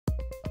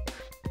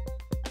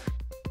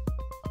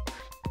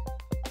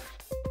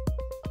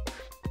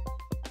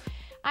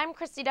I'm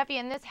Christy Duffy,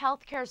 and this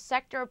healthcare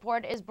sector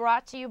report is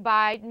brought to you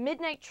by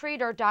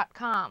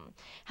MidnightTrader.com.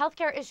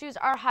 Healthcare issues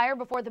are higher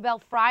before the bell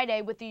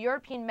Friday, with the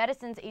European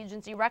Medicines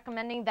Agency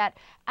recommending that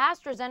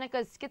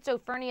AstraZeneca's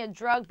schizophernia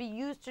drug be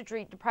used to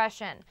treat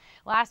depression.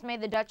 Last May,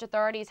 the Dutch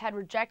authorities had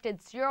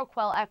rejected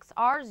Seroquel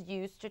XR's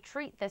use to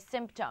treat this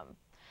symptom.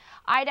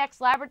 Idexx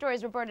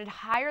Laboratories reported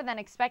higher than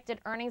expected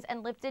earnings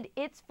and lifted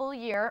its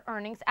full-year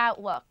earnings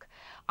outlook.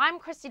 I'm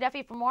Christy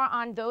Duffy. For more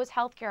on those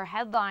healthcare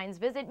headlines,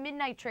 visit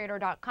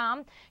MidnightTrader.com.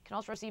 You can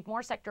also receive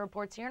more sector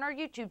reports here on our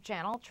YouTube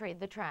channel, Trade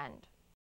the Trend.